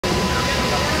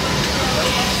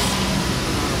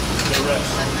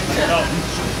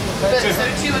But so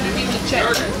 200 people check.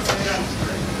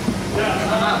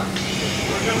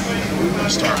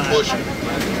 Start pushing.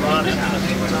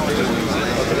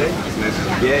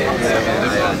 Yeah.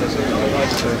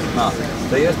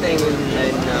 So you're staying in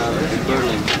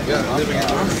Berlin? Yeah, living in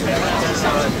Berlin.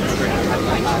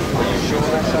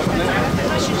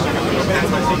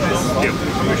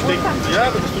 Yeah,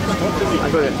 but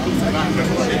Good.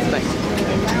 Thanks.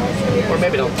 Or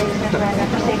maybe not.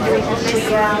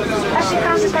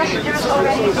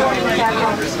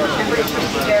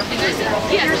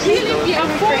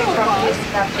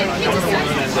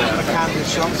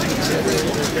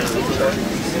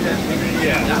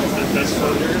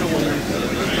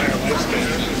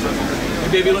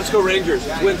 Hey baby, let's go Rangers.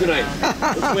 Let's win tonight.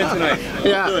 Let's win tonight.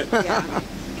 Yeah. Do it.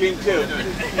 Game 2.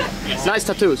 Nice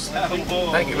tattoos.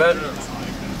 Thank you, man.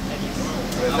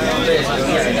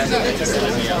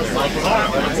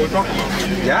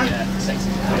 Yeah?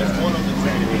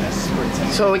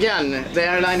 So again, the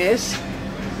airline is?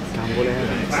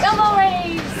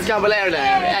 Gumball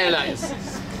Airlines.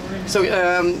 So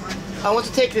I want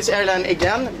to take this airline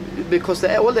again because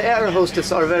all the air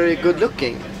hostesses are very good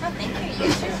looking. Oh, thank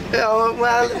you.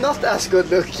 Well, not as good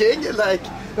looking. Like,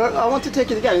 I want to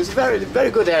take it again. It's a very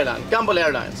good airline. Gumball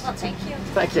Airlines. Well, thank you.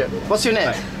 Thank you. What's your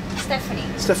name? Stephanie.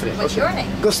 Stephanie. What's your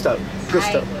name? Gustav.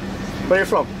 Gustav. Hi. Where are you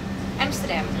from?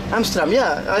 Amsterdam. Amsterdam.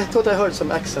 Yeah, I thought I heard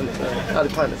some accent. Other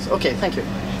pilots. Okay, thank you.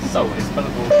 So,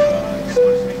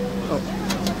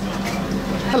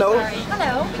 Hello.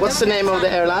 Hello. What's the name of the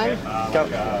airline?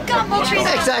 Gumball Tree.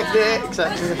 Exactly.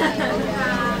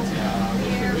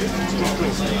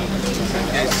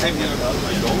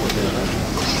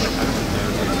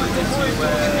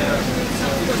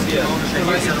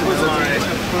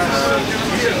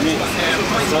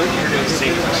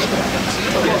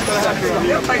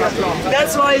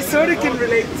 That's why I sort of can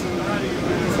relate.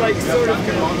 It's like sort of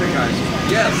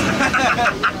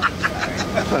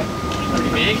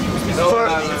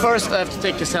First I have to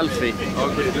take a selfie.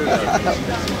 Okay, do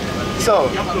that. So,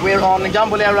 we're on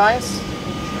Gumball Airlines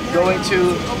going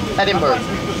to Edinburgh.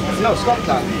 No,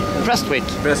 Scotland. Prestwick.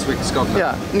 Prestwick, Scotland.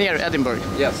 Yeah, near Edinburgh.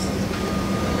 Yes.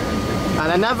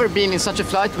 And I've never been in such a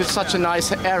flight with such a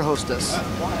nice air hostess.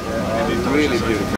 Really beautiful.